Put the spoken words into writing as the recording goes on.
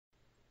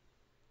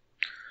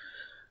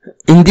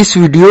In this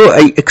video,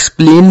 I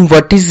explain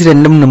what is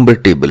random number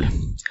table.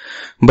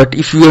 But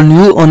if you are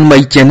new on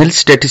my channel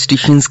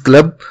Statisticians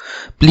Club,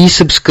 please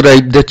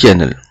subscribe the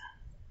channel.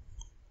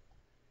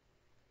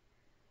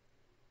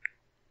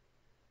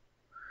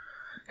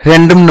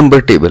 Random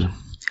number table.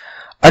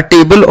 A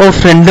table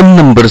of random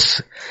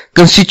numbers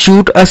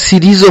constitute a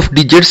series of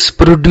digits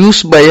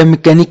produced by a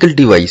mechanical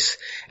device,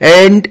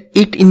 and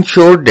it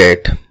ensures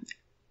that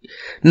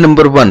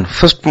Number 1.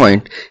 First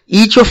point.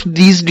 Each of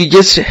these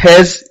digits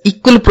has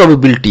equal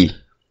probability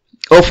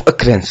of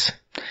occurrence,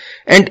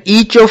 and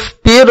each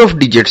of pair of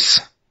digits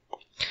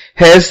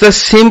has the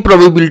same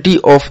probability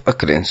of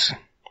occurrence.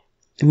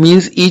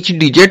 Means each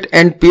digit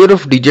and pair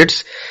of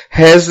digits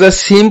has the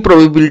same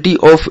probability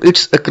of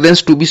its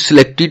occurrence to be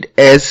selected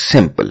as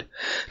sample.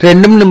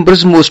 Random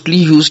numbers mostly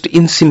used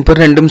in simple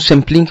random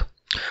sampling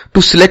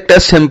to select a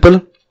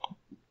sample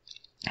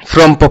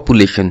from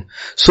population.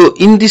 So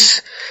in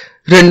this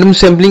random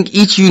sampling,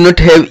 each unit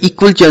have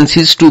equal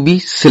chances to be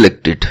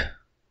selected.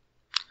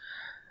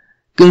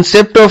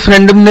 Concept of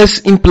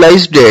randomness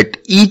implies that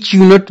each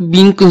unit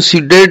being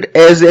considered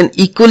as an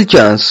equal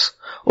chance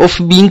of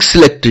being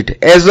selected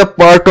as a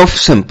part of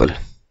sample.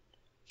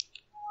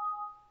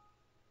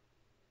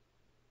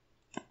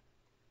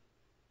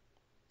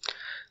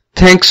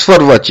 Thanks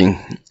for watching.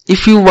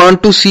 If you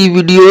want to see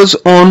videos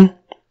on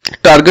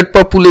target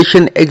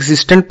population,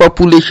 existent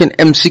population,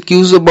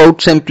 MCQs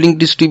about sampling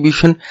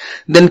distribution,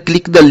 then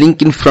click the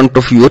link in front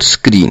of your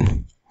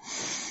screen.